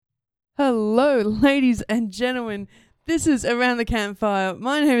Hello, ladies and gentlemen. This is Around the Campfire.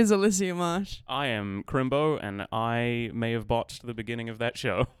 My name is Alissia Marsh. I am Chrimbo, and I may have botched the beginning of that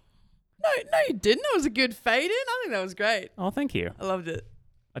show. No, you didn't. That was a good fade in. I think that was great. Oh, thank you. I loved it.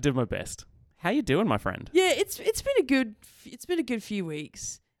 I did my best. How you doing, my friend? Yeah, it's been a good few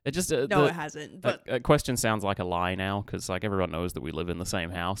weeks. It just No, it hasn't. But a question sounds like a lie now because like everyone knows that we live in the same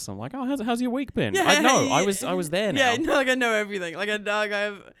house. I'm like, oh, how's your week been? Yeah, I know. yeah. I was there now. yeah, no, like I know everything.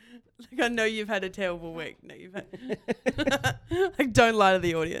 I know you've had a terrible week. No, you've had. Like, don't lie to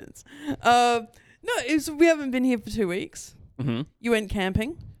the audience. We haven't been here for 2 weeks. Mm-hmm. You went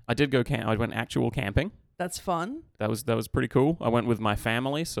camping. I did go I went actual camping. That's fun. That was pretty cool. I went with my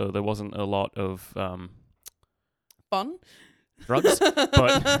family, so there wasn't a lot of Fun. drugs,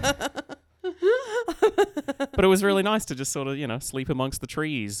 but it was really nice to just sort of, sleep amongst the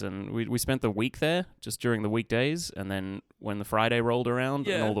trees. And we spent the week there just during the weekdays. And then when the Friday rolled around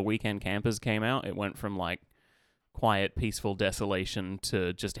and all the weekend campers came out, it went from like quiet, peaceful desolation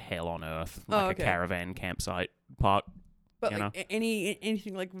to just hell on earth, like a caravan campsite park. But like,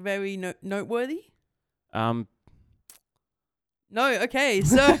 anything like very noteworthy? No, okay,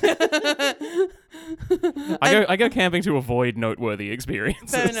 so I go camping to avoid noteworthy experiences.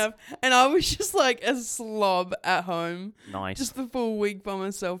 fair enough. And I was just like a slob at home. Nice. Just the full week by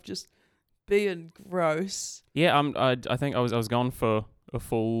myself, just being gross. Yeah, I think I was gone for a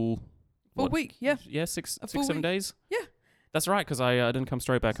full week, yeah. Yeah, 7 week. days. Yeah. That's right, because I didn't come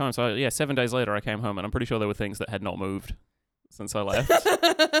straight back home. So 7 days later I came home, and I'm pretty sure there were things that had not moved since I left.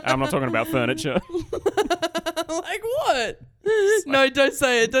 I'm not talking about furniture. Like what? No, don't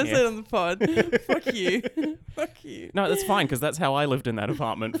say it. Don't say it on the pod. Fuck you. Fuck you. No, that's fine, because that's how I lived in that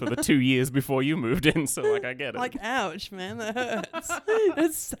apartment for the 2 years before you moved in, so like I get it. Like, ouch, man, that hurts.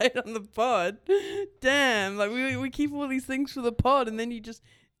 Don't say it on the pod. Damn, like we keep all these things for the pod, and then you just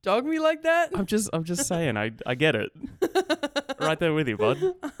dog me like that? I'm just saying, I get it. Right there with you,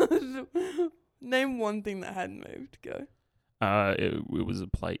 bud. Name one thing that hadn't moved. Go. It was a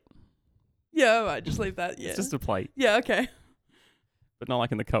plate. Yeah, all right, just leave that. Yeah. It's just a plate. Yeah, okay. But not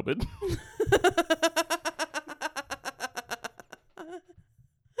like in the cupboard.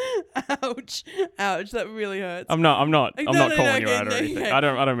 Ouch. Ouch, that really hurts. I'm not calling you out or no, anything. okay. I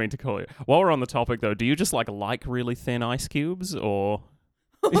don't mean to call you. While we're on the topic though, do you just like really thin ice cubes, or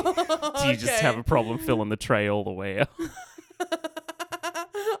do you just have a problem filling the tray all the way out?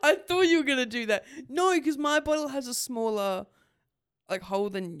 I thought you were going to do that. No, because my bottle has a smaller hole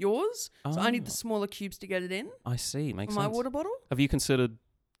than yours. So I need the smaller cubes to get it in. I see. Makes for sense. my water bottle. Have you considered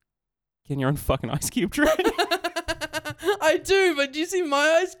getting your own fucking ice cube tray? I do, but do you see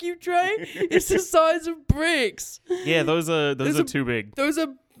my ice cube tray? It's the size of bricks. Yeah, those are too big. Those are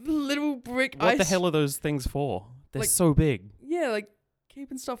little brick What ice. the hell are those things for? They're Like- so big. Yeah, like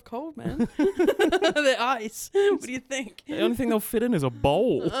keeping stuff cold, man. They're ice. What do you think? The only thing they'll fit in is a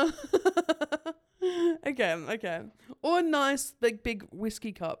bowl. Okay. Or a nice big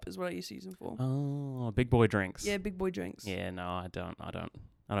whiskey cup is what I used to use them for. Oh, big boy drinks. Yeah, big boy drinks. Yeah, no, I don't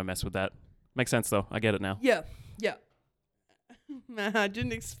mess with that. Makes sense though. I get it now. Yeah. Man, I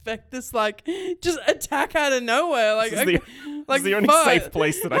didn't expect this just attack out of nowhere. Like, This is the only safe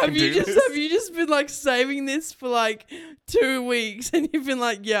place that I can do this. Have you just been saving this for 2 weeks, and you've been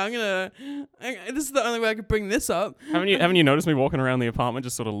this is the only way I could bring this up. Haven't you noticed me walking around the apartment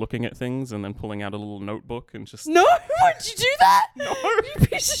just sort of looking at things and then pulling out a little notebook and just... No, did you do that? No. You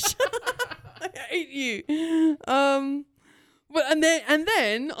piece of shit. I hate you. But and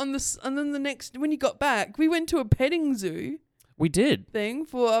then the next, when you got back, we went to a petting zoo. We did. Thing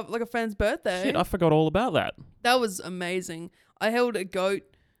for a friend's birthday. Shit, I forgot all about that. That was amazing. I held a goat.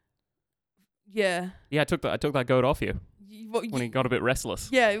 Yeah. Yeah, I took that goat off you when he got a bit restless.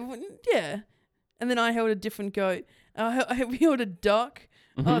 Yeah. And then I held a different goat. We held a duck.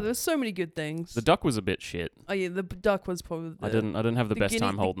 Mm-hmm. Oh, there were so many good things. The duck was a bit shit. Oh yeah, the duck was probably. I didn't have the best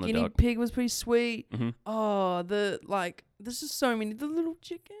time holding the duck. Guinea pig was pretty sweet. Mm-hmm. Oh, there's just so many. The little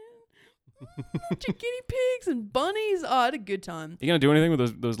chicken. Guinea pigs and bunnies. Oh, I had a good time. You gonna do anything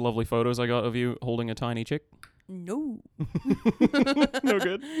with those lovely photos I got of you holding a tiny chick? No. No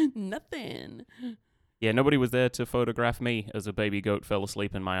good? Nothing. Yeah, nobody was there to photograph me as a baby goat fell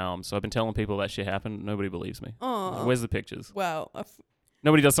asleep in my arms. So I've been telling people that shit happened. Nobody believes me. Oh. Where's the pictures? Wow.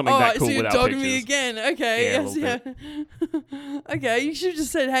 Nobody does something that cool so you're without dogging pictures. me again. Okay. Yeah, Yes, Okay, you should have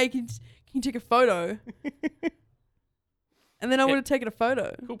just said, hey, can you take a photo? And then I would have taken a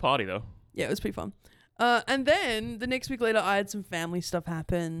photo. Cool party, though. Yeah, it was pretty fun. And then the next week later, I had some family stuff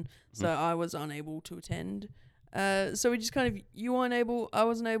happen, so I was unable to attend. So we just you weren't able, I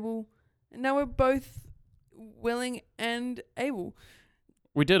wasn't able, and now we're both willing and able.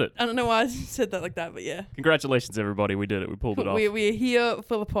 We did it. I don't know why I said that like that, but yeah. Congratulations, everybody. We did it. We pulled it off. We're here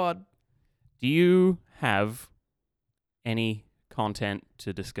for the pod. Do you have any content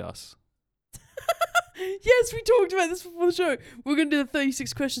to discuss? Yes, we talked about this before the show. We're going to do the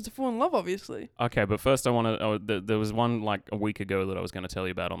 36 questions to fall in love, obviously. Okay, but first I want to... there was one like a week ago that I was going to tell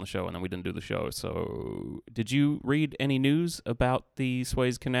you about on the show, and then we didn't do the show. So did you read any news about the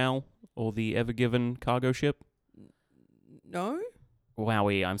Suez Canal or the Ever Given cargo ship? No?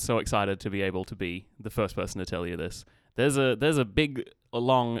 Wowie, I'm so excited to be able to be the first person to tell you this. There's a big,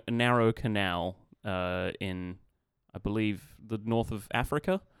 long, narrow canal in, I believe, the north of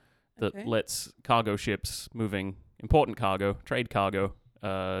Africa that lets cargo ships moving important cargo, trade cargo,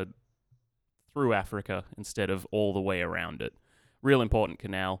 through Africa instead of all the way around it. Real important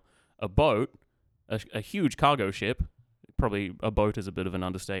canal. A boat, a huge cargo ship, probably a boat is a bit of an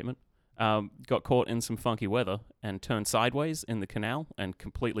understatement, got caught in some funky weather and turned sideways in the canal and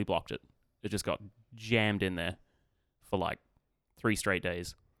completely blocked it. It just got jammed in there for like 3 straight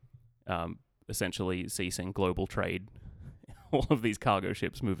days, essentially ceasing global trade. All of these cargo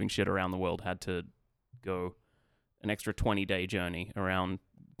ships moving shit around the world had to go an extra 20-day journey around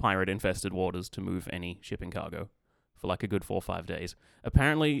pirate-infested waters to move any shipping cargo for like a good 4 or 5 days.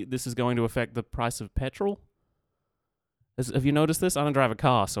 Apparently, this is going to affect the price of petrol. Have you noticed this? I don't drive a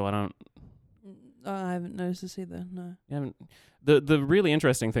car, so I don't... I haven't noticed this either, no. The really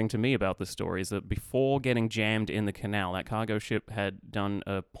interesting thing to me about this story is that before getting jammed in the canal, that cargo ship had done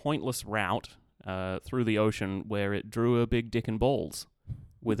a pointless route through the ocean where it drew a big dick and balls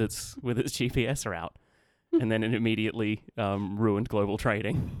with its GPS route, and then it immediately ruined global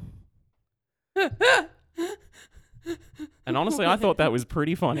trading. And honestly, I thought that was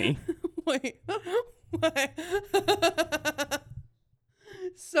pretty funny. Wait.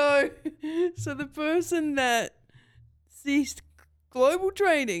 So the person that ceased global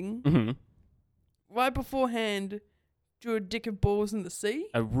trading right beforehand drew a dick and balls in the sea?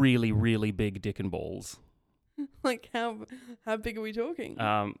 A really, really big dick and balls. Like how big are we talking?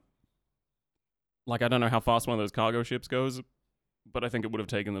 Like I don't know how fast one of those cargo ships goes, but I think it would have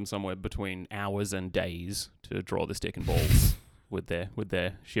taken them somewhere between hours and days to draw this dick and balls with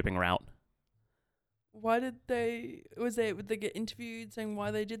their shipping route. Why did would they get interviewed saying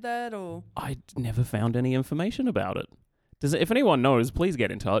why they did that, or? I never found any information about it. If anyone knows, please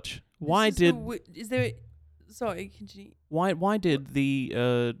get in touch. Sorry, continue. Why did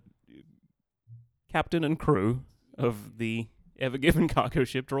the captain and crew of the Ever Given cargo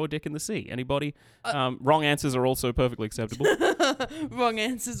ship draw a dick in the sea? Anybody? Wrong answers are also perfectly acceptable. Wrong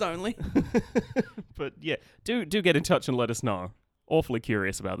answers only. But yeah, do get in touch and let us know. Awfully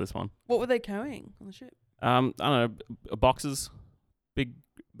curious about this one. What were they carrying on the ship? I don't know, boxes, big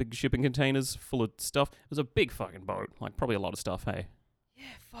shipping containers full of stuff. It was a big fucking boat, like probably a lot of stuff. Hey. Yeah,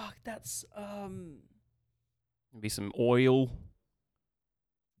 fuck. That's Maybe some oil,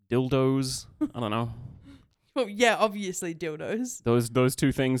 dildos. I don't know. Well, yeah, obviously dildos. Those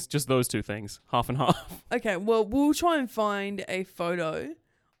two things, just those two things, half and half. Okay, well, we'll try and find a photo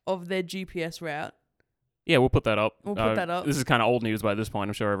of their GPS route. Yeah, we'll put that up. This is kind of old news by this point.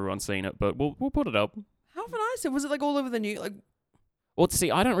 I'm sure everyone's seen it, but we'll put it up. How often I said, was it like all over the news? Like, well, see,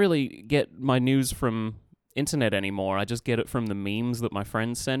 I don't really get my news from internet anymore. I just get it from the memes that my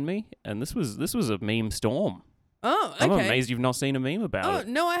friends send me, and this was a meme storm. Oh, okay. I'm amazed you've not seen a meme about it.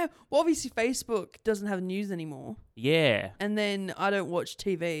 Oh, no, I have. Well, obviously Facebook doesn't have news anymore. Yeah. And then I don't watch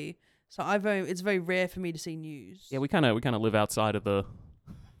TV, so it's very rare for me to see news. Yeah, we kind of live outside of the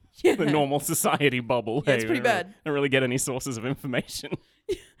normal society bubble. Yeah, it's pretty bad. Don't really get any sources of information.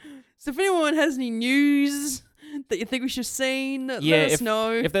 So if anyone has any news that you think we should have seen, let us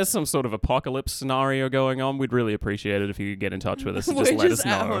know. If there's some sort of apocalypse scenario going on, we'd really appreciate it if you could get in touch with us and just let us know. We're just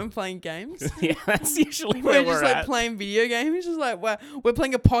at home playing games. Yeah, that's usually where we're just like playing video games. Just like, we're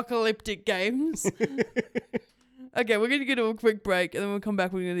playing apocalyptic games. Okay, we're going to go to a quick break, and then we'll come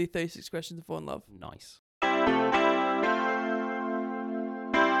back. We're going to do 36 questions to fall in love. Nice.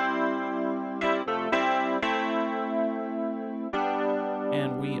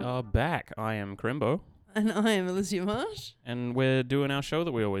 And we are back. I am Chrimbo. And I am Alissia Marsh. And we're doing our show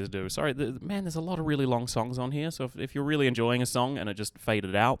that we always do. Sorry, man, there's a lot of really long songs on here. So if you're really enjoying a song and it just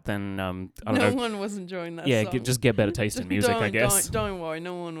faded out, then I don't know. No one was enjoying that song. Yeah, just get better taste in music, I guess. Don't worry.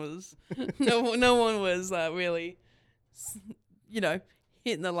 No one was. no one was really,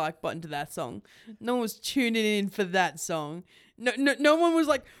 hitting the like button to that song. No one was tuning in for that song. No one was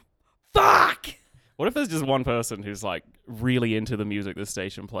like, fuck! What if there's just one person who's like really into the music this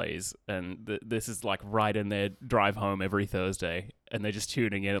station plays, and this is like right in their drive home every Thursday, and they're just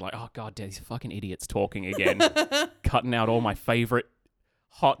tuning in and like, oh god, these fucking idiots talking again, cutting out all my favorite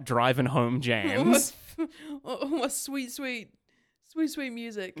hot driving home jams. my sweet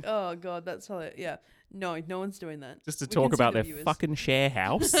music. Oh God, that's how it. Yeah, no one's doing that. Just to We talk can see about the their viewers. fucking share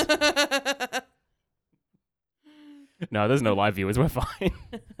house. No, there's no live viewers. We're fine.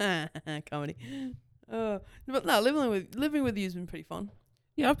 Comedy. But no, living with you has been pretty fun.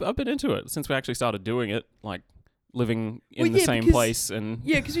 Yeah, I've been into it since we actually started doing it. Like living in Well, the yeah, same because- place, and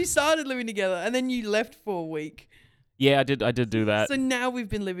Yeah, because we started living together and then you left for a week. yeah, I did do that. So now we've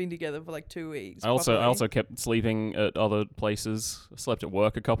been living together for like 2 weeks. I also properly. kept sleeping at other places. I slept at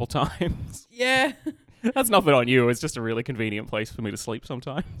work a couple times. Yeah. That's nothing on you. It's just a really convenient place for me to sleep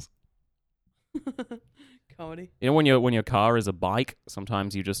sometimes. Comedy. You know, when your car is a bike,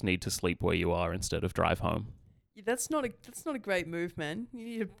 sometimes you just need to sleep where you are instead of drive home. Yeah, that's not a great move, man. You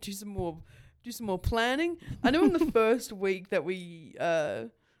need to do some more planning. I know in the first week that we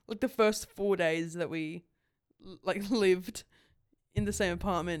like the first 4 days that we lived in the same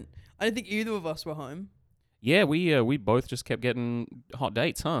apartment, I don't think either of us were home. Yeah, we both just kept getting hot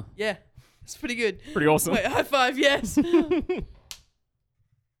dates, huh? Yeah. It's pretty good. Pretty awesome. Wait, high five, yes.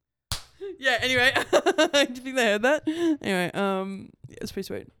 Yeah, anyway. Do you think they heard that? Anyway, yeah, it's pretty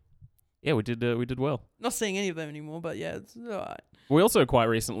sweet. Yeah, we did well. Not seeing any of them anymore, but yeah, it's alright. We also quite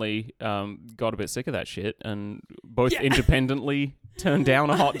recently got a bit sick of that shit and both Yeah. independently turned down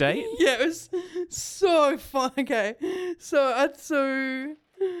a hot date. Yeah, it was so fun. Okay, I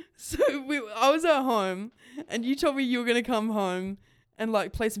was at home, and you told me you were gonna come home and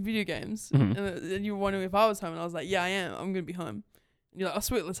like play some video games, Mhm. and you were wondering if I was home, and I was like, yeah, I am. I'm gonna be home. And you're like, oh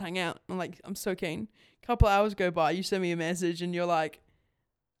sweet, let's hang out. I'm like, I'm so keen. A couple of hours go by, you send me a message, and you're like,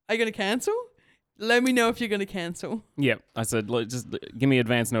 are you gonna cancel? Let me know if you're gonna cancel. Yeah, I said, just give me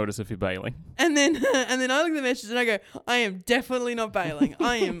advance notice if you're bailing. And then I look at the message and I go, I am definitely not bailing.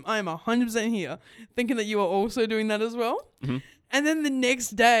 I am 100% here, thinking that you are also doing that as well. Mm-hmm. And then the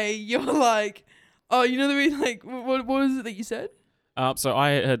next day you're like, oh, you know the reason, like, what was it that you said? So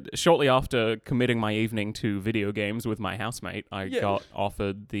I had, shortly after committing my evening to video games with my housemate, I got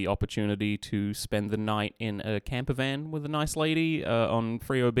offered the opportunity to spend the night in a camper van with a nice lady on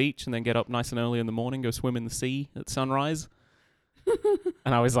Frio Beach, and then get up nice and early in the morning, go swim in the sea at sunrise.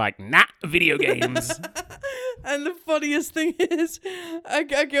 And I was like, nah, video games. And the funniest thing is, a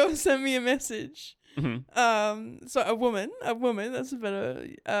girl sent me a message. Mm-hmm. So a woman, that's a better,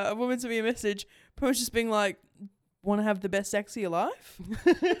 a woman sent me a message, pretty much just being like, want to have the best sex of your life?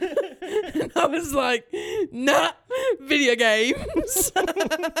 And I was like, nah, video games.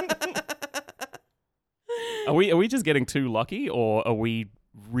 Are we just getting too lucky, or are we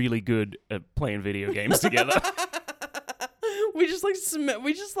really good at playing video games together?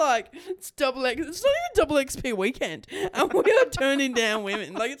 It's double X. It's not even double XP weekend, and we are turning down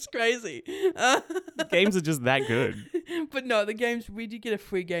women. Like, it's crazy. Games are just that good. But no, the games, we did get a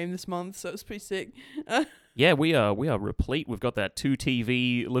free game this month, so it's pretty sick. Yeah, we are replete. We've got that 2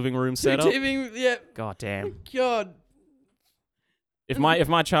 TV living room setup. TV, yeah. God damn. God. If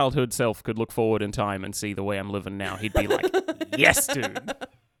my childhood self could look forward in time and see the way I'm living now, he'd be like, yes, dude.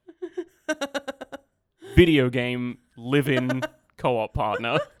 Video game live-in co-op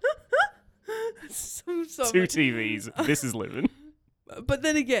partner. So 2 TVs. This is living. But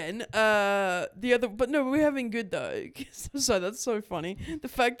then again, we're having good though. So that's so funny. The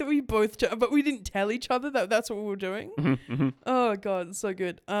fact that we both, but we didn't tell each other that that's what we were doing. Mm-hmm. Oh God, it's so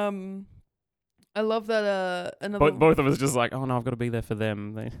good. I love that. Another. Both of us just like, oh no, I've got to be there for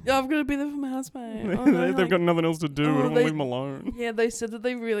them. Yeah, I've got to be there for my housemate. Oh, no, They've got nothing else to do. I don't want to leave them alone. Yeah, they said that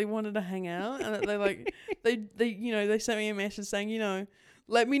they really wanted to hang out, and that they like they sent me a message saying,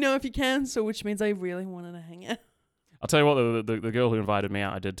 let me know if you cancel, which means they really wanted to hang out. I'll tell you what, the girl who invited me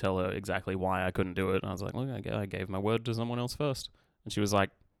out, I did tell her exactly why I couldn't do it. And I was like, look, I gave my word to someone else first. And she was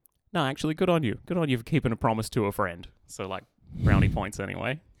like, no, actually, good on you. Good on you for keeping a promise to a friend. So, like, brownie points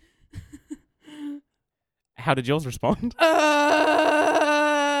anyway. How did yours respond?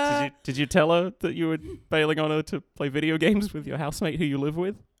 Did you tell her that you were bailing on her to play video games with your housemate who you live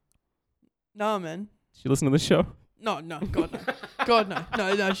with? No, man. Did she listen to this show? No, God, no. God, no.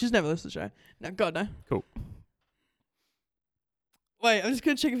 No, she's never listened to the show. No, God, no. Cool. Wait, I'm just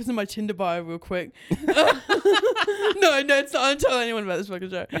going to check if it's in my Tinder bio real quick. No, it's not. I don't tell anyone about this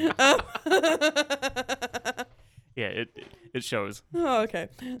fucking show. Yeah, it shows. Oh, okay.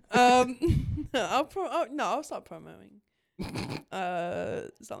 I'll start promoting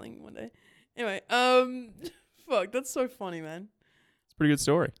something one day. Anyway, fuck, that's so funny, man. It's a pretty good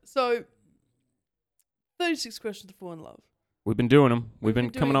story. So, 36 questions to fall in love. We've been doing them. We've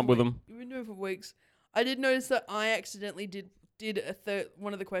been coming up with them. We've been doing it for weeks. I did notice that I accidentally did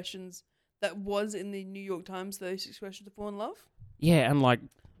one of the questions that was in the New York Times 36 questions to fall in love. Yeah, and like,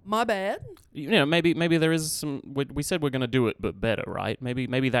 My bad. maybe there is some. We said we're going to do it, but better, right?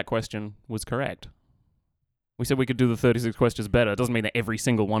 Maybe that question was correct. We said we could do the 36 questions better. It doesn't mean that every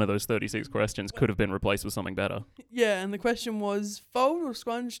single one of those 36 questions could have been replaced with something better. Yeah, and the question was fold or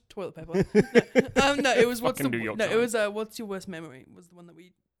scrunch toilet paper. No, it was what's your worst memory was the one that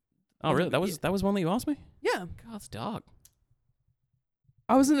we. Oh really? That was one that you asked me? Yeah. God, it's dark.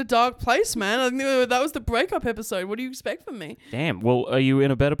 I was in a dark place, man. I knew that was the breakup episode. What do you expect from me? Damn. Well, are you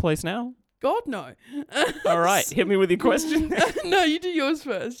in a better place now? God, no. All right, hit me with your question. No, you do yours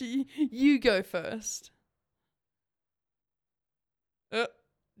first. You go first.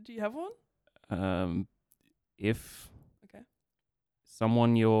 Do you have one? If okay.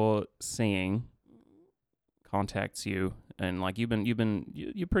 someone you're seeing contacts you and like you're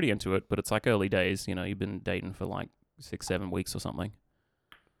pretty into it, but it's like early days, you've been dating for like 6-7 weeks or something,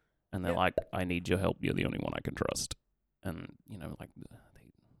 and they're like, I need your help, you're the only one I can trust, and like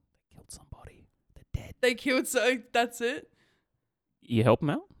they killed somebody, they're dead. They killed, so that's it. You help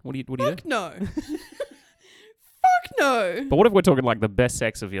them out? What do you do? No. Fuck no. But what if we're talking like the best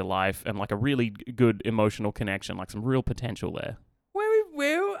sex of your life and like a really good emotional connection, like some real potential there?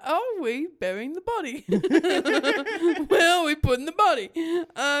 Where are we burying the body? Where are we putting the body?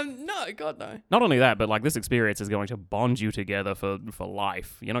 No, God no. Not only that, but like this experience is going to bond you together for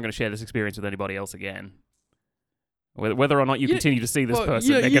life. You're not going to share this experience with anybody else again. Whether or not you continue to see this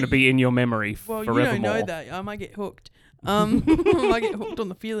person, they're going to be in your memory forevermore. You don't know that. I might get hooked. I might get hooked on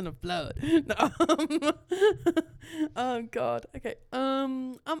the feeling of blood. No. Oh God. Okay.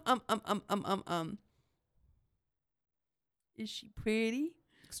 Is she pretty?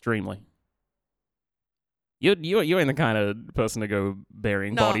 Extremely. You ain't the kind of person to go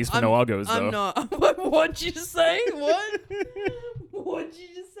burying bodies for no uggos, though. I'm not. What'd you say? What? What'd you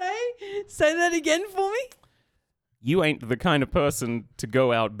just say? Say that again for me. You ain't the kind of person to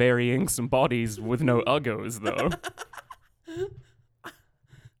go out burying some bodies with no uggos, though.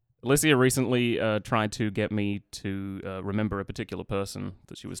 Alissia recently tried to get me to remember a particular person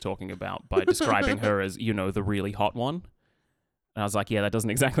that she was talking about by describing her as, the really hot one. And I was like, yeah, that doesn't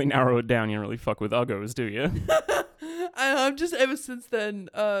exactly narrow it down. You don't really fuck with uggos, do you? I'm just ever since then,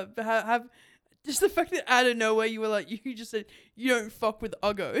 have just the fact that out of nowhere you were like, you just said you don't fuck with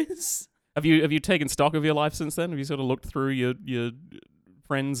uggos. Have you taken stock of your life since then? Have you sort of looked through your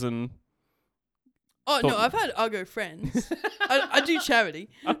friends and? Oh no, I've had uggo friends. I do charity.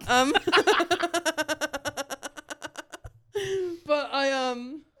 Okay. But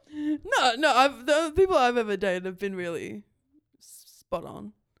the people I've ever dated have been really spot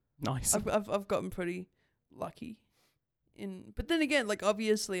on. Nice. I've gotten pretty lucky but then again, like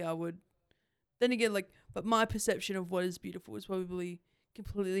obviously I would. Then again, like, but my perception of what is beautiful is probably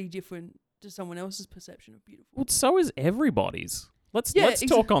completely different to someone else's perception of beautiful. Well, so is everybody's. Let's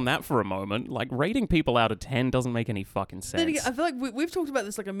talk on that for a moment. Like, rating people out of 10 doesn't make any fucking sense. Then again, I feel like we've talked about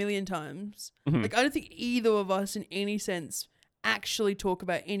this like a million times. Mm-hmm. Like, I don't think either of us in any sense actually talk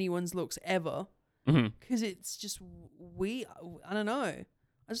about anyone's looks ever. Because it's just I don't know. I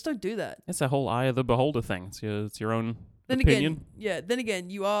just don't do that. It's a whole eye of the beholder thing. It's your own opinion. Then again,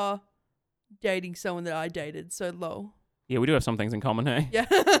 you are dating someone that I dated, so lol. Yeah, we do have some things in common, hey? Yeah.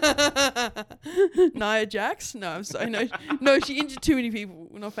 Nia Jax? No, I'm sorry. No, she injured too many people.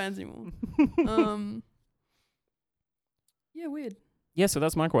 We're not fans anymore. Yeah, weird. Yeah, so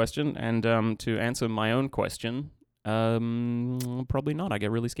that's my question. And to answer my own question, probably not. I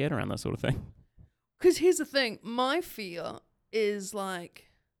get really scared around that sort of thing. Because here's the thing. My fear is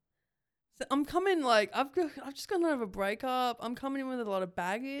like... So I'm coming like... I've just gotten out of a breakup. I'm coming in with a lot of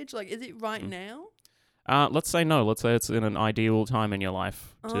baggage. Like, is it right now? Let's say no. Let's say it's in an ideal time in your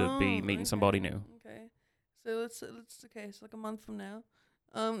life to be meeting somebody new. Okay. So let's okay, so like a month from now.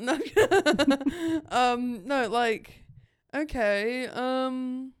 No. No, like okay.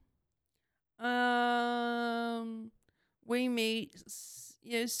 We meet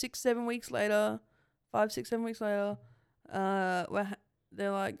 6-7 weeks later, 5-6-7 weeks later.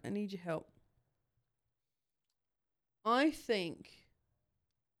 They're like, I need your help. I think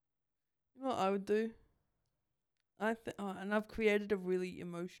you know what I would do? And I've created a really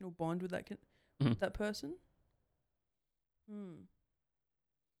emotional bond with with that person.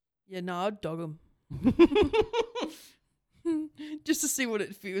 Yeah, no, I'd dog them. Just to see what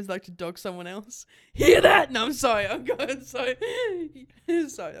it feels like to dog someone else. Hear that? No, I'm sorry. I'm going. Sorry.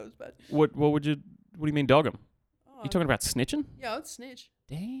 Sorry, that was bad. What do you mean dog them? You talking about snitching? Yeah, I'd snitch.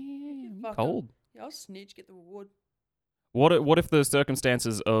 Damn, cold. Yeah, I'll snitch. Get the reward. What if the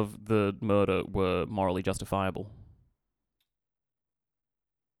circumstances of the murder were morally justifiable?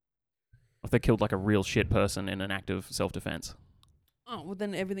 If they killed like a real shit person in an act of self-defense? Oh, well,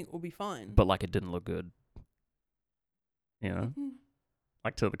 then everything will be fine. But like it didn't look good. You know?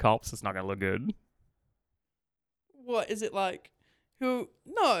 Like to the cops, it's not going to look good. What is it like? Who?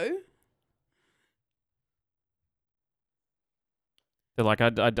 No. They're like,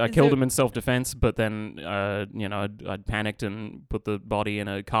 I killed him in self-defense, but then, I'd panicked and put the body in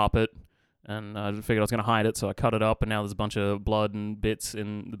a carpet, and I figured I was going to hide it, so I cut it up, and now there's a bunch of blood and bits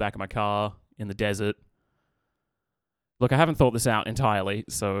in the back of my car in the desert. Look, I haven't thought this out entirely,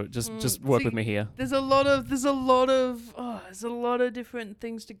 so just work with me here. There's a lot of different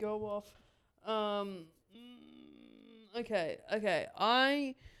things to go off. Okay.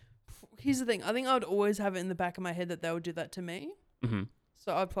 Here's the thing. I think I would always have it in the back of my head that they would do that to me. Mm-hmm.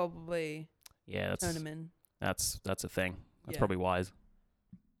 So I'd probably turn him in. That's a thing. That's Yeah. probably wise.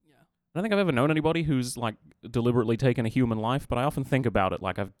 Yeah. I don't think I've ever known anybody who's like deliberately taken a human life, but I often think about it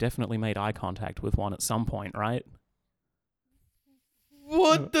like I've definitely made eye contact with one at some point, right?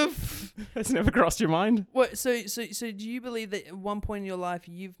 What the? That's never crossed your mind? What? So do you believe that at one point in your life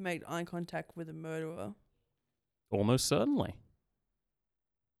you've made eye contact with a murderer? Almost certainly.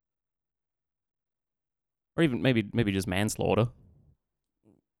 Or even maybe just manslaughter.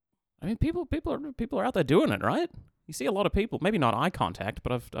 I mean, people are out there doing it, right? You see a lot of people. Maybe not eye contact,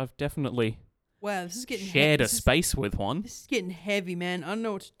 but I've definitely this is getting shared a space with one. This is getting heavy, man. I don't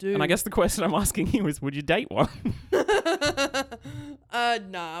know what to do. And I guess the question I'm asking you is, would you date one?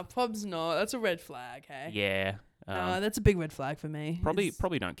 Nah, prob's not. That's a red flag, hey? Yeah. That's a big red flag for me.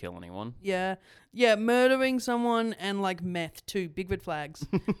 Probably don't kill anyone. Yeah, murdering someone and like meth too. Big red flags.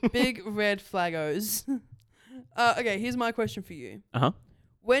 Big red flaggos. Okay, here's my question for you. Uh-huh.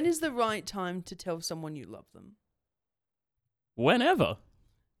 When is the right time to tell someone you love them? Whenever.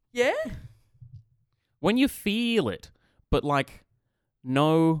 Yeah? When you feel it, but like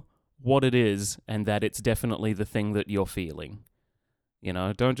know what it is and that it's definitely the thing that you're feeling. You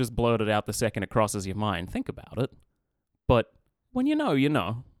know, don't just blurt it out the second it crosses your mind. Think about it. But when you know, you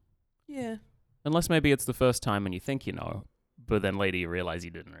know. Yeah. Unless maybe it's the first time and you think you know, but then later you realize you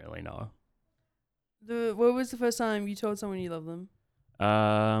didn't really know. What was the first time you told someone you love them?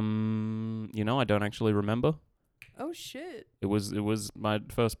 I don't actually remember. Oh shit! It was my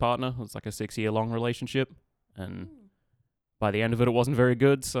first partner. It was like a 6-year-long relationship, and by the end of it, it wasn't very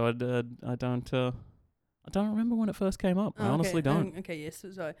good. So I don't remember when it first came up. I honestly don't. Okay, yes.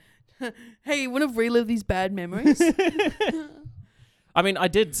 Sorry. Hey, you want to relive these bad memories? I mean, I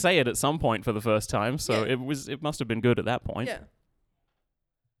did say it at some point for the first time, so it must have been good at that point. Yeah.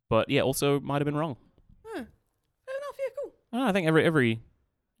 But yeah, also might have been wrong. Fair enough. Yeah, cool. I think every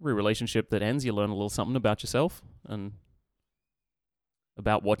relationship that ends, you learn a little something about yourself and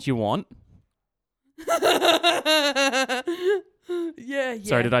about what you want. Yeah.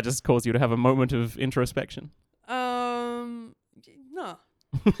 Sorry, did I just cause you to have a moment of introspection? No.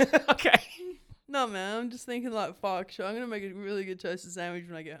 Okay. No, man. I'm just thinking like, fuck, sure, I'm going to make a really good toasted sandwich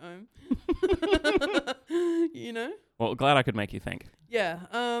when I get home. You know? Well, glad I could make you think. Yeah.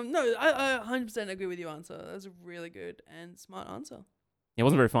 No, I 100% agree with your answer. That was a really good and smart answer. It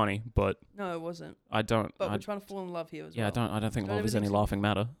wasn't very funny, but No, it wasn't. I don't. But we're trying to fall in love here as well. Yeah, I don't think Don't love is any everything's- laughing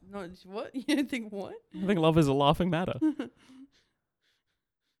matter. No, what? You don't think what? I think love is a laughing matter.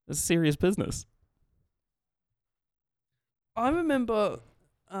 It's serious business. I remember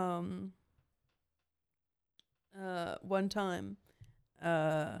one time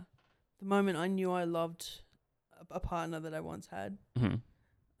the moment I knew I loved a partner that I once had. Mm-hmm.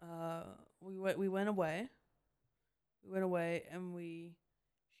 We went away. We went away and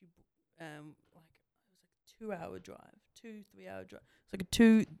it was like a 2-hour drive, 2-3 hour drive. It's like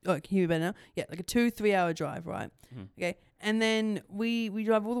can you hear me better now? Yeah, like a 2-3 hour drive, right? Mm-hmm. Okay. And then we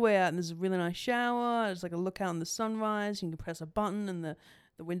drive all the way out and there's a really nice shower. There's like a lookout on the sunrise. You can press a button and the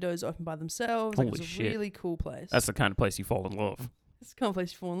windows open by themselves. Holy it's a shit. really cool place. That's the kind of place you fall in love. It's the kind of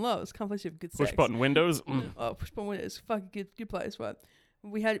place you fall in love. It's the kind of place you have good Push sex. button windows. Oh, push button windows. Fucking good place, right?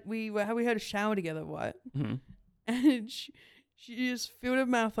 We had a shower together, right? Mm-hmm. And she just filled her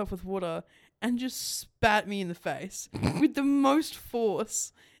mouth up with water and just spat me in the face with the most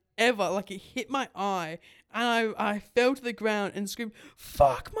force ever. Like it hit my eye and I fell to the ground and screamed,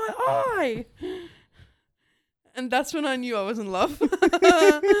 "Fuck my eye!" And that's when I knew I was in love.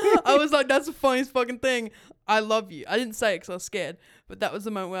 I was like, that's the funniest fucking thing. I love you. I didn't say it because I was scared, but that was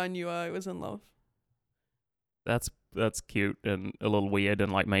the moment where I knew I was in love. That's cute and a little weird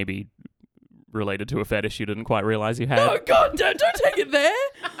and like maybe related to a fetish you didn't quite realize you had. Oh god, don't take it there.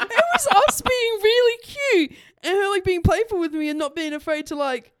 It was us being really cute and her like being playful with me and not being afraid to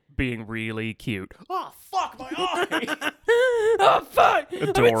like being really cute. Oh, fuck, my eye! Oh, fuck!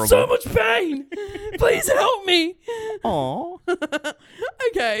 Adorable. I'm in so much pain! Please help me! Aw.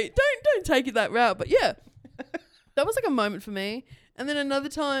 Okay, don't take it that route, but yeah. That was like a moment for me. And then another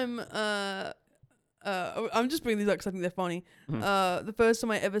time, I'm just bringing these up because I think they're funny. The first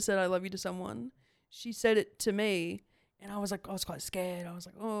time I ever said I love you to someone, she said it to me, and I was quite scared. I was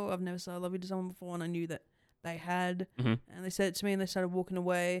like, oh, I've never said I love you to someone before, and I knew that they had. And they said it to me, and they started walking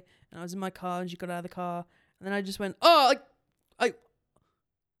away, and I was in my car, and she got out of the car, and then I just went, oh, I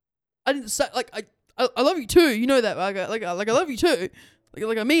didn't say, I love you too. You know that, like I love you too.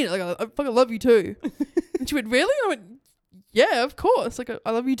 Like I mean it. Like I fucking love you too. And she went, really? And I went, yeah, of course. Like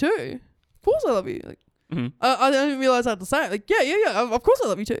I love you too. Of course I love you. Like I didn't realize I had to say it. Like yeah. Of course I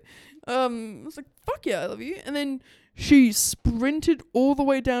love you too. I was like, fuck yeah, I love you. And then she sprinted all the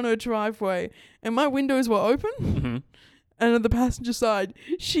way down her driveway, and my windows were open. And on the passenger side,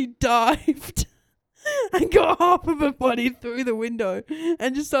 she dived and got half of her body through the window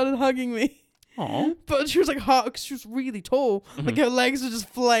and just started hugging me. Aww. But she was like hot because she was really tall. Like her legs were just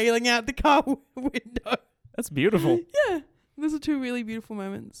flailing out the car window. That's beautiful. Yeah. Those are two really beautiful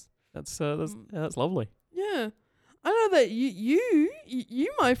moments. That's lovely. Yeah. I know that you,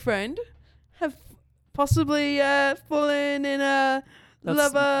 my friend, have possibly fallen in a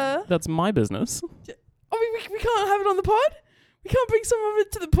lover. That's my business. Oh, we can't have it on the pod? We can't bring some of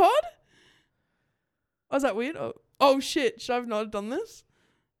it to the pod? Oh, is that weird? Oh shit. Should I have not done this?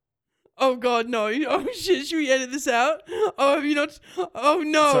 Oh god, no. Oh shit, should we edit this out? Oh, have you not? Oh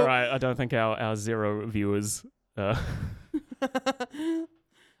no. It's alright, I don't think our 0 viewers... I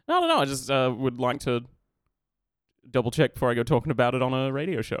don't know, I just would like to double check before I go talking about it on a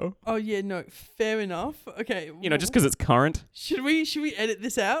radio show. Oh yeah, no, fair enough. Okay. You know, just because it's current. Should we edit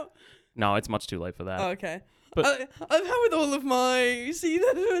this out? No, it's much too late for that. Oh, okay. But I've had with all of my... See,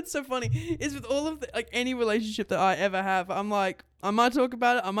 that's so funny. Is with all of the, like any relationship that I ever have, I'm like, I might talk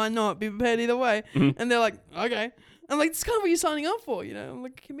about it, I might not. Be prepared either way. And they're like, okay. I'm like, it's kind of what you're signing up for, you know? I'm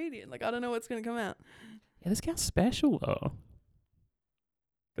like a comedian. Like, I don't know what's going to come out. Yeah, this guy's special, though.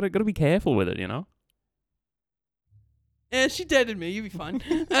 Gotta be careful with it, you know? Yeah, she deaded me. You'll be fine.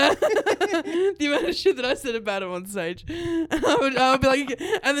 The amount of shit that I said about him on stage. I would be like,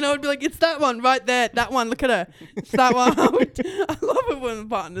 and then I would be like, it's that one right there. That one. Look at her. It's that one. I love it when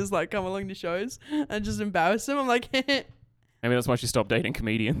partners like come along to shows and just embarrass them. I'm like, maybe that's why she stopped dating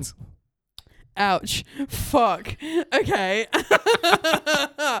comedians. Ouch. Fuck. Okay.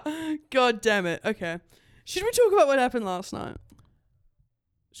 God damn it. Okay. Should we talk about what happened last night?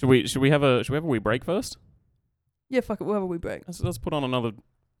 Should we have a wee break first? Yeah, fuck it. We'll have a wee break. Let's put on another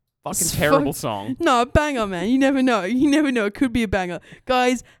fucking terrible song. No, banger, man. You never know. You never know. It could be a banger.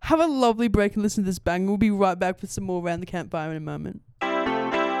 Guys, have a lovely break and listen to this banger. We'll be right back with some more Around the Campfire in a moment.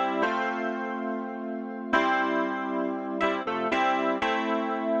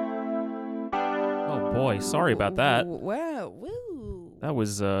 Oh boy, sorry about that. Wow. Woo. That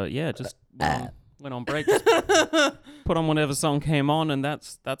was just went on break. Put on whatever song came on, and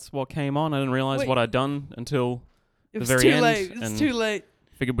that's what came on. I didn't realize what I'd done until the very end. It was too late.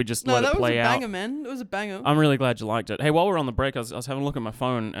 Figured we'd just let it play out. No, that was a banger, man. It was a banger. I'm really glad you liked it. Hey, while we're on the break, I was having a look at my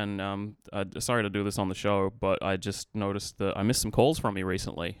phone, and sorry to do this on the show, but I just noticed that I missed some calls from you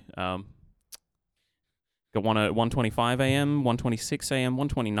recently. Got one at 1:25 a.m., 1:26 a.m.,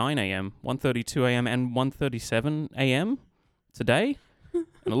 1:29 a.m., 1:32 a.m., and 1:37 a.m. today.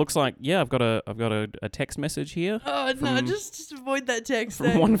 And it looks like, I've got a text message here. Oh, no, just avoid that text. From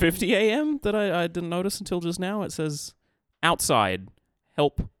 1:50 a.m. that I didn't notice until just now. It says, outside,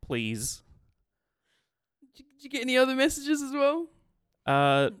 help, please. Did you get any other messages as well?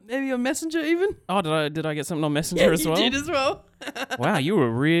 Maybe on Messenger even? Oh, did I get something on Messenger as well? Yeah, you did as well. Wow, you were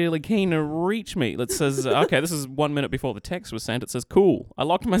really keen to reach me. It says, okay, this is 1 minute before the text was sent. It says, cool, I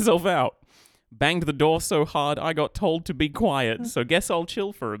locked myself out. Banged the door so hard I got told to be quiet, so guess I'll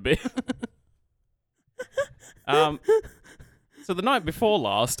chill for a bit. So the night before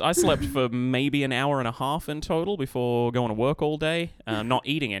last, I slept for maybe an hour and a half in total before going to work all day, not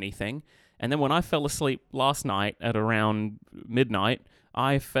eating anything. And then when I fell asleep last night at around midnight,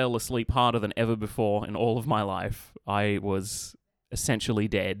 I fell asleep harder than ever before in all of my life. I was essentially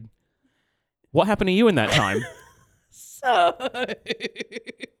dead. What happened to you in that time?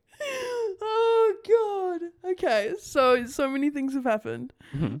 Oh god. Okay, so many things have happened.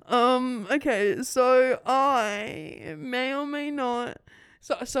 Okay, so I may or may not.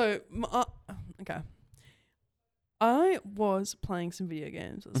 Okay. I was playing some video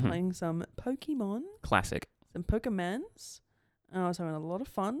games. I was playing some Pokemon. Classic. Some Pokemans. And I was having a lot of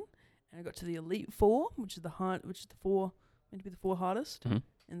fun. And I got to the Elite Four, which is the four meant to be the four hardest. And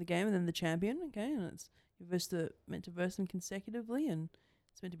in the game, and then the champion. Okay, and it's meant to verse them consecutively, and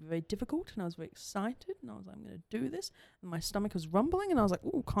it's meant to be very difficult. And I was very excited, and I was like, I'm going to do this. And my stomach was rumbling, and I was like,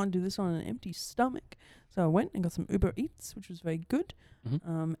 oh, can't do this on an empty stomach. So I went and got some Uber Eats, which was very good.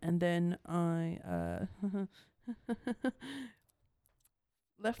 Mm-hmm. And then I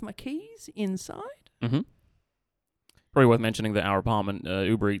left my keys inside. Mm-hmm. Probably worth mentioning that our apartment,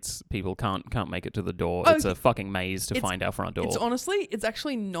 Uber Eats people can't make it to the door. It's a fucking maze to find our front door. It's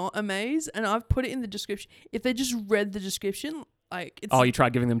actually not a maze, and I've put it in the description. If they just read the description, like it's... Oh, you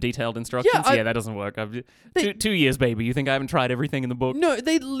tried giving them detailed instructions? Yeah, that doesn't work. 2 years, baby. You think I haven't tried everything in the book? No,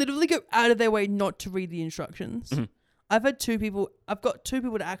 they literally go out of their way not to read the instructions. Mm-hmm. I've got 2 people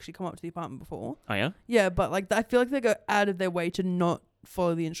to actually come up to the apartment before. Oh, yeah? Yeah, but like I feel like they go out of their way to not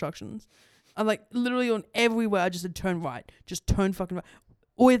follow the instructions. I'm like literally on everywhere. I just said turn right, just turn fucking right.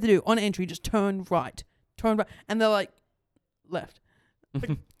 All you have to do on entry, just turn right, and they're like left.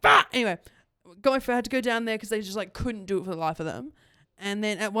 Like, bah! Anyway, I had to go down there because they just like couldn't do it for the life of them. And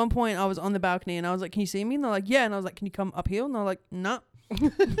then at one point I was on the balcony and I was like, "Can you see me?" And they're like, "Yeah." And I was like, "Can you come up here?" And they're like, "Nah."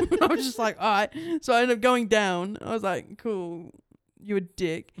 I was just like, "All right." So I ended up going down. I was like, "Cool, you a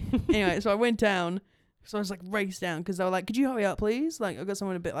dick." Anyway, so I went down. So I was like raced down because they were like, "Could you hurry up, please?" Like I got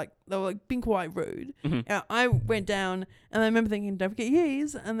someone a bit like they were like being quite rude. Mm-hmm. I went down and I remember thinking, "Don't forget your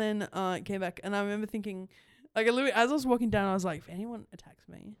keys." And then I came back and I remember thinking, like literally as I was walking down, I was like, "If anyone attacks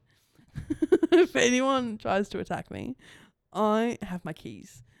me, if anyone tries to attack me, I have my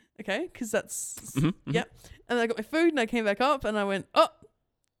keys." Okay, because that's yep. And then I got my food and I came back up and I went, "Oh,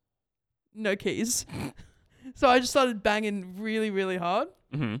 no keys." So I just started banging really, really hard.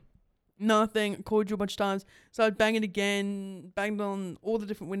 Mm-hmm. Nothing. Called you a bunch of times. So I'd bang it again, banged on all the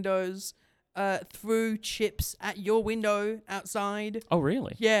different windows, threw chips at your window outside. Oh,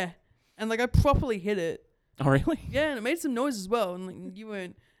 really? Yeah. And like I properly hit it. Oh, really? Yeah, and it made some noise as well. And like you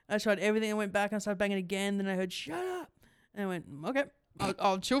weren't. I tried everything. I went back and I started banging again. Then I heard, "Shut up." And I went, "Okay,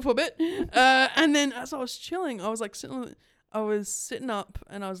 I'll chill for a bit." And then as I was chilling, I was like sitting up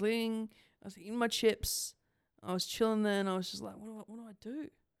and I was eating my chips. I was chilling there and I was just like, what do I do?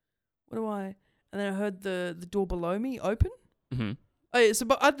 And then I heard the door below me open. Mm-hmm. Oh, yeah, so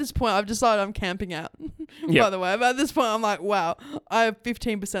but at this point, I've decided I'm camping out, Yep. by the way. But at this point, I'm like, wow, I have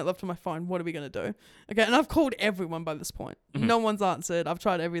 15% left on my phone. What are we going to do? Okay, and I've called everyone by this point. Mm-hmm. No one's answered. I've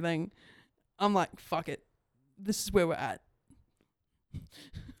tried everything. I'm like, fuck it. This is where we're at.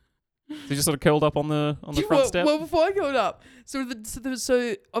 So you just sort of curled up on the front step? Well, before I curled up, so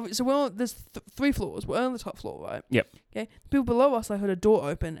we're on, there's 3 floors. We're on the top floor, right? Yep. Okay. People below us, I heard a door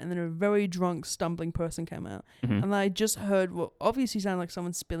open, and then a very drunk, stumbling person came out, Mm-hmm. and I just heard what obviously sounded like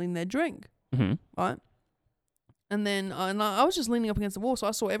someone spilling their drink, Mm-hmm. right? And then I was just leaning up against the wall, so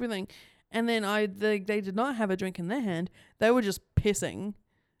I saw everything, and then they did not have a drink in their hand. They were just pissing.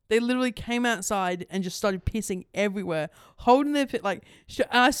 They literally came outside and just started pissing everywhere, holding their and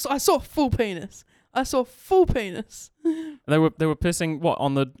I saw full penis. I saw full penis. They were pissing what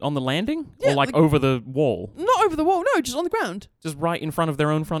on the landing, Yeah, or like over the wall, not over the wall. No, just on the ground. just right in front of their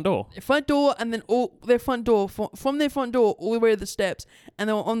own front door. Their front door, and then all their front door from their front door all the way to the steps, and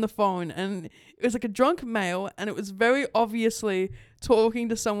they were on the phone, and it was like a drunk male, and it was very obviously talking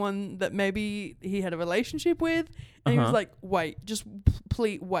to someone that maybe he had a relationship with, and he was like, "Wait, just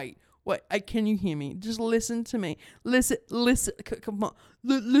please wait." Can you hear me? Just listen to me. Listen. Come on,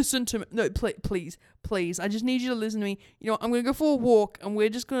 listen to me. No, please. I just need you to listen to me. You know, I'm gonna go for a walk, and we're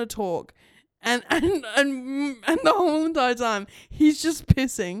just gonna talk. And the whole entire time, he's just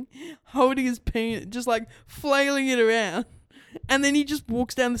pissing, holding his penis, just like flailing it around, and then he just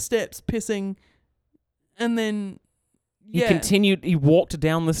walks down the steps pissing, and then He walked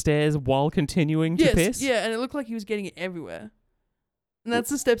down the stairs while continuing to piss. Yeah, and it looked like he was getting it everywhere. And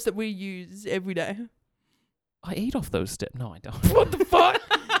that's the steps that we use every day. I eat off those steps. No, I don't. What the fuck?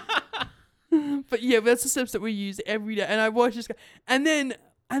 But yeah, that's the steps that we use every day. And I watched this guy, and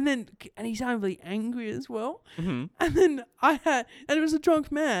he sounded really angry as well. Mm-hmm. And then and it was a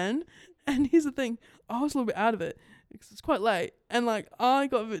drunk man. And here's the thing, I was a little bit out of it because it's quite late, and like I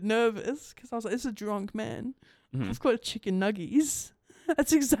got a bit nervous because I was like, "This is a drunk man. Mm-hmm. I've got chicken nuggies."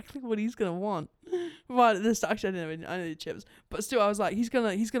 That's exactly what he's gonna want. Right at this, actually, I needed chips, but still, I was like, he's gonna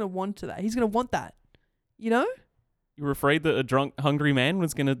want that. He's gonna want that, you know. You were afraid that a drunk, hungry man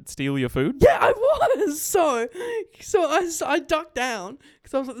was gonna steal your food? Yeah, I was. So I ducked down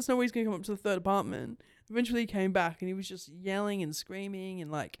because I was like, "There's no way he's gonna come up to the 3rd apartment." Eventually, he came back and he was just yelling and screaming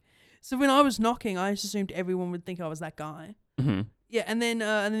and like. So when I was knocking, I just assumed everyone would think I was that guy. Mm-hmm. Yeah, and then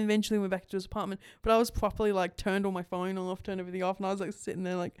eventually went back to his apartment. But I was properly like turned all my phone off, turned everything off, and I was like sitting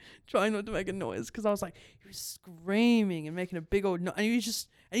there like trying not to make a noise because I was like he was screaming and making a big old noise, and he was just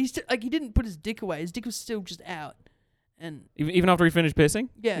like he didn't put his dick away. His dick was still just out, and Even after he finished pissing,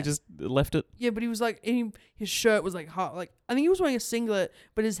 yeah, he just left it. yeah. But he was like his shirt was like hot, like I think he was wearing a singlet,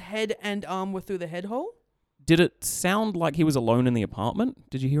 but his head and arm were through the head hole. Did it sound like he was alone in the apartment?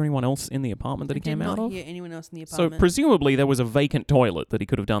 Did you hear anyone else in the apartment that he came out of? I did not hear anyone else in the So apartment. presumably there was a vacant toilet that he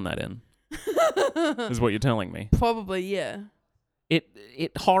could have done that in. Is what you're telling me. Probably, yeah.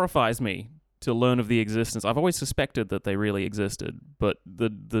 It horrifies me to learn of the existence. I've always suspected that they really existed, but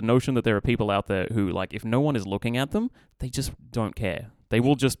the notion that there are people out there who, like, if no one is looking at them, they just don't care. They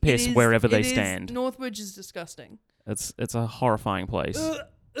will just piss wherever they stand. Northbridge is disgusting. It's a horrifying place.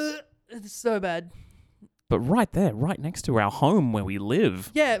 It's so bad. But right there, right next to our home where we live.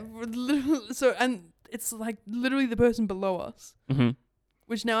 Yeah, so and it's like literally the person below us. Mm-hmm.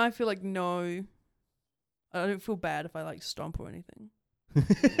 Which now I feel like no, I don't feel bad if I like stomp or anything.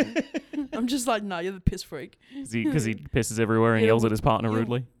 I'm just like, no, you're the piss freak. Because he pisses everywhere and yells at his partner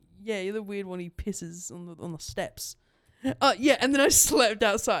rudely. Yeah, you're the weird one who pisses on the steps. Yeah, and then I slept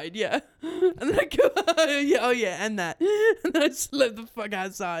outside, yeah. And then I go, and that. And then I slept the fuck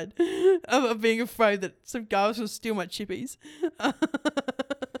outside of being afraid that some guys will steal my chippies.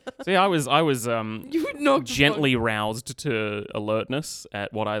 See, I was You would knock gently roused to alertness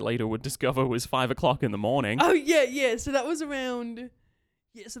at what I later would discover was 5 o'clock in the morning. Oh, yeah. So that was around...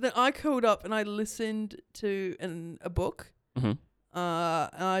 Yeah, so then I curled up and I listened to a book. Mm-hmm.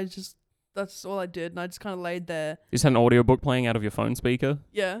 And I just... That's all I did, and I just kind of laid there. You just had an audiobook playing out of your phone speaker?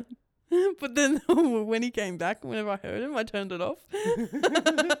 Yeah. But then when he came back, whenever I heard him, I turned it off.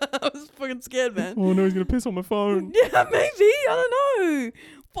 I was fucking scared, man. Oh no, he's going to piss on my phone. Yeah, maybe. I don't know.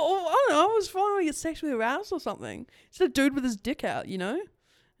 But I don't know. I was fine when I get sexually aroused or something. Just a dude with his dick out, you know?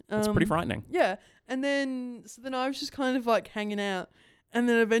 It's pretty frightening. Yeah. And then, I was just kind of like hanging out. And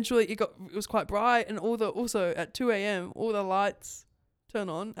then eventually it was quite bright. And also at 2 a.m., all the lights turn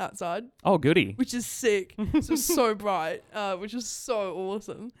on outside. Oh, goody. Which is sick. So it was so bright, which was so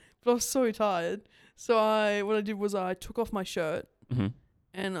awesome. But I was so tired. So what I did was I took off my shirt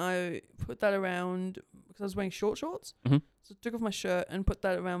and I put that around, because I was wearing short shorts. So I took off my shirt and put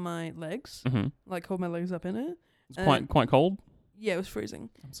that around my legs, like hold my legs up in it. It's quite cold? Yeah, it was freezing.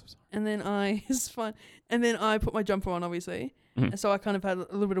 I'm so sorry. And then it's fine. And then I put my jumper on, obviously. And so I kind of had a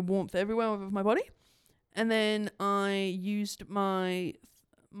little bit of warmth everywhere of my body. And then I used my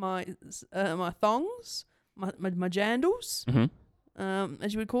thongs, my jandals,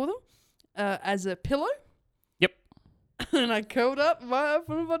 as you would call them, as a pillow. Yep. And I curled up right up in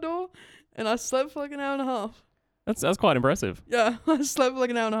front of my door, and I slept for like an hour and a half. That's quite impressive. Yeah, I slept for like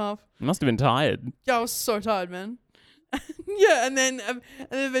an hour and a half. You must have been tired. Yeah, I was so tired, man. Yeah, and then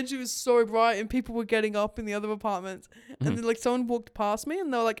eventually it was so bright, and people were getting up in the other apartments, and then like someone walked past me,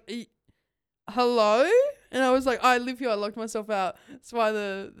 and they were like, "Hello?" And I was like, "I live here. I locked myself out. That's why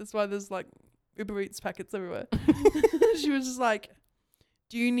there's like Uber Eats packets everywhere." She was just like,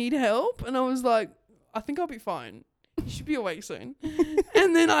 "Do you need help?" And I was like, "I think I'll be fine. You should be awake soon."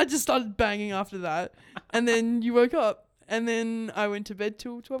 And then I just started banging after that, and then you woke up, and then I went to bed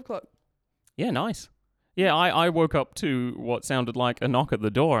till 12 o'clock. Yeah, nice. Yeah, I woke up to what sounded like a knock at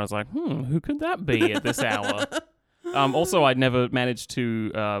the door. I was like, who could that be at this hour? Also, I'd never managed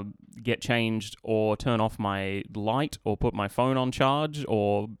to get changed or turn off my light or put my phone on charge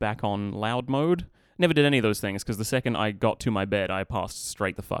or back on loud mode. Never did any of those things, because the second I got to my bed, I passed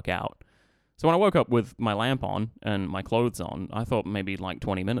straight the fuck out. So when I woke up with my lamp on and my clothes on, I thought maybe like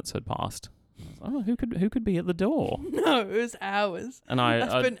 20 minutes had passed. Oh, who could be at the door? No, it was hours. And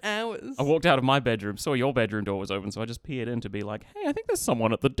That's been hours. I walked out of my bedroom, saw your bedroom door was open, so I just peered in to be like, hey, I think there's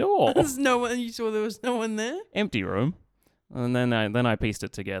someone at the door. There's no one. You saw there was no one there? Empty room. And then I pieced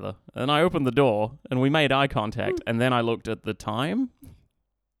it together. And I opened the door, and we made eye contact, and then I looked at the time,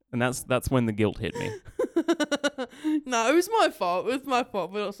 and that's when the guilt hit me. No, it was my fault. It was my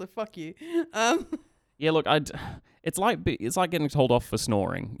fault, but also fuck you. Yeah, look, it's like getting told off for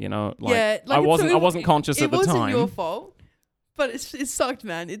snoring, you know? Like, yeah, like I wasn't conscious at the time. It wasn't your fault, but it sucked,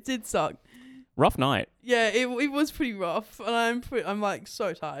 man. It did suck. Rough night. Yeah, it was pretty rough, and I'm like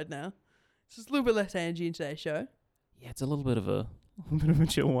so tired now. It's just a little bit less energy in today's show. Yeah, it's a little bit of a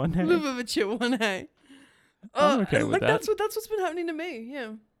chill one. Hey? A little bit of a chill one, hey. I'm okay with that. That's what's been happening to me.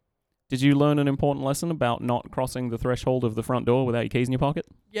 Yeah. Did you learn an important lesson about not crossing the threshold of the front door without your keys in your pocket?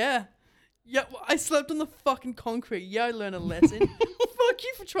 Yeah. Yeah, well, I slept on the fucking concrete. Yeah, I learned a lesson. Fuck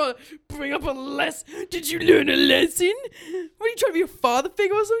you for trying to bring up a lesson. Did you learn a lesson? What are you trying to be a father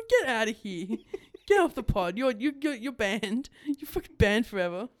figure or something? Get out of here. Get off the pod. You're banned. You're fucking banned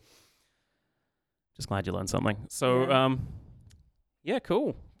forever. Just glad you learned something. So, yeah,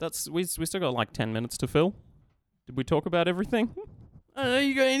 cool. We still got like 10 minutes to fill. Did we talk about everything? I don't know.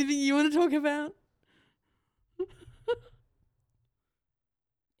 You got anything you want to talk about?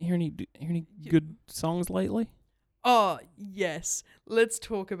 Hear any good songs lately? Oh, yes. Let's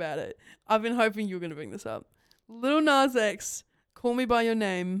talk about it. I've been hoping you were going to bring this up. Lil Nas X, Call Me By Your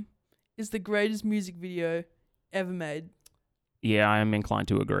Name, is the greatest music video ever made. Yeah, I am inclined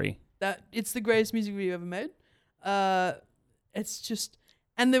to agree. That it's the greatest music video ever made. It's just...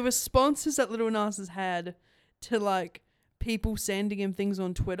 And the responses that Lil Nas has had to, like, people sending him things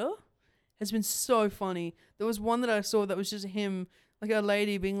on Twitter has been so funny. There was one that I saw that was just him... Like a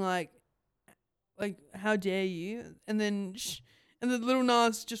lady being like, how dare you? And then Lil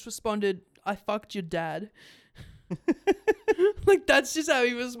Nas just responded, I fucked your dad. Like, that's just how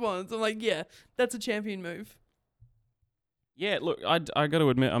he responds. I'm like, yeah, that's a champion move. Yeah, look, I got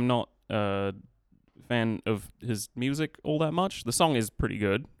to admit, I'm not a fan of his music all that much. The song is pretty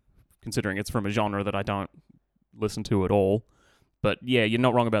good, considering it's from a genre that I don't listen to at all. But yeah, you're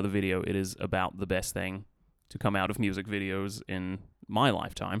not wrong about the video. It is about the best thing to come out of music videos in my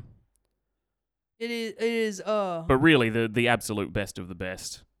lifetime. It is. But really, the absolute best of the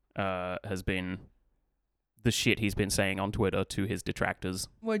best has been the shit he's been saying on Twitter to his detractors.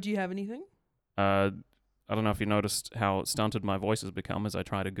 What, do you have anything? I don't know if you noticed how stunted my voice has become as I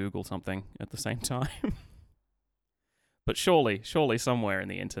try to Google something at the same time. But surely somewhere in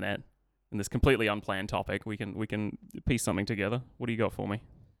the internet, in this completely unplanned topic, we can piece something together. What do you got for me?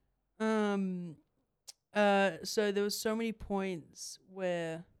 So there was so many points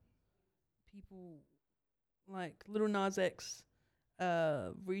where people, like Lil Nas X,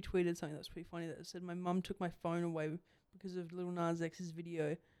 retweeted something that was pretty funny that said, my mum took my phone away because of Lil Nas X's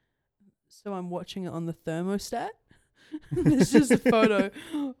video, so I'm watching it on the thermostat. This is a photo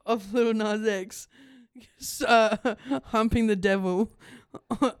of Lil Nas X humping the devil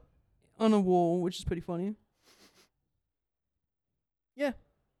on a wall, which is pretty funny. Yeah.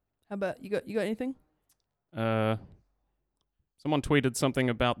 How about you got anything? Someone tweeted something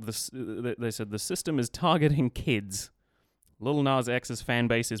about this. They said the system is targeting kids. Lil Nas X's fan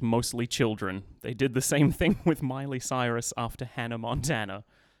base is mostly children. They did the same thing with Miley Cyrus after Hannah Montana.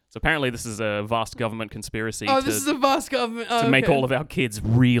 So apparently this is a vast government conspiracy. This is a vast government to make all of our kids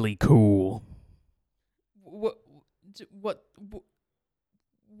really cool. What?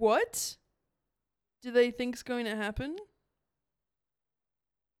 Do they think's going to happen?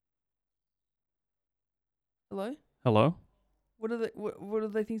 Hello? What do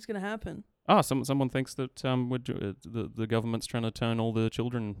they think's going to happen? Someone thinks that the government's trying to turn all the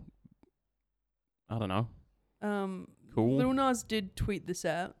children, I don't know. Cool. Lil Nas did tweet this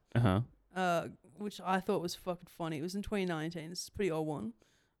out. Uh-huh. Which I thought was fucking funny. It was in 2019. This is a pretty old one.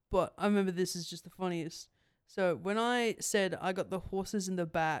 But I remember this is just the funniest. So when I said I got the horses in the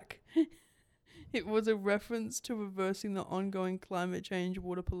back, it was a reference to reversing the ongoing climate change,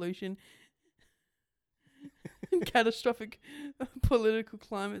 water pollution, and catastrophic political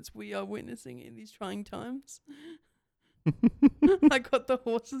climates we are witnessing in these trying times. I got the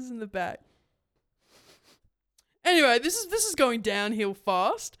horses in the back. Anyway, this is going downhill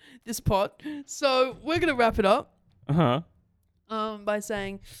fast, this pot. So we're gonna wrap it up. Uh-huh. By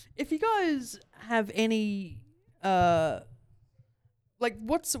saying, if you guys have any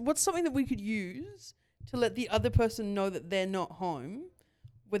what's something that we could use to let the other person know that they're not home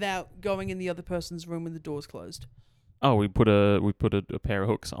without going in the other person's room when the door's closed? Oh, we put a pair of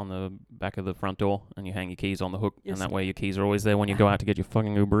hooks on the back of the front door, and you hang your keys on the hook, Yes. and that way your keys are always there when you go out to get your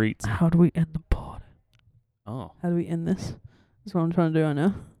fucking Uber Eats. How do we end the pod? Oh. How do we end this? That's what I'm trying to do right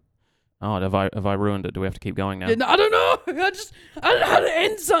now. Oh, have I ruined it? Do we have to keep going now? Yeah, no, I don't know. I don't know how to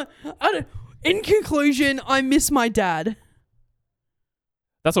end in conclusion, I miss my dad.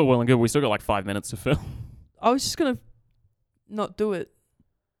 That's all well and good. We still got like 5 minutes to fill. I was just gonna not do it.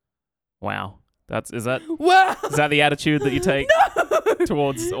 Wow. Is that Wow. the attitude that you take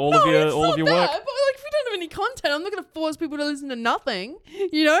towards all of your work? But like, if we don't have any content, I'm not gonna force people to listen to nothing.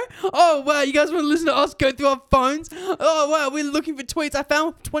 You know? Oh wow, you guys want to listen to us go through our phones? Oh wow, we're looking for tweets. I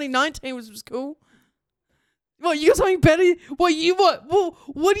found 2019 was cool. What, you got something better? What do you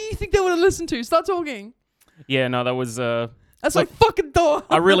think they want to listen to? Start talking. Yeah, no, that was That's my fucking door.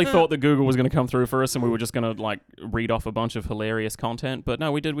 I really thought that Google was going to come through for us and we were just going to like read off a bunch of hilarious content, but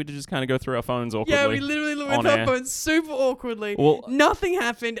no, we did just kind of go through our phones awkwardly. Yeah, we literally looked at our phones super awkwardly. Well, nothing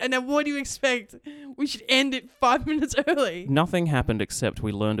happened, and then what do you expect? We should end it 5 minutes early. Nothing happened except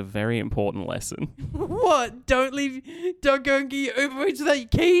we learned a very important lesson. What? Don't go and get your Uber Eats without your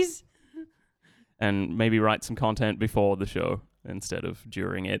keys? and maybe write some content before the show instead of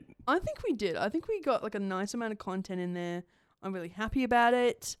during it. I think we did. I think we got like a nice amount of content in there. I'm really happy about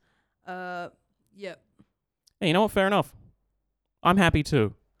it. Yep. Hey, you know what? Fair enough. I'm happy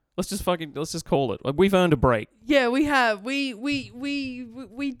too. Let's just call it. Like, we've earned a break. Yeah, we have.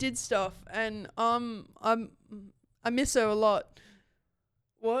 We did stuff, and I miss her a lot.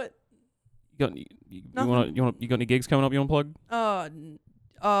 What? You got any gigs coming up you want to plug?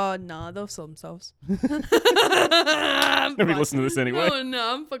 Nah, they'll sell themselves. Nobody listen to this anyway. Oh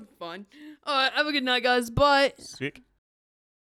no, I'm fucking fine. All right, have a good night, guys. Bye. Sick.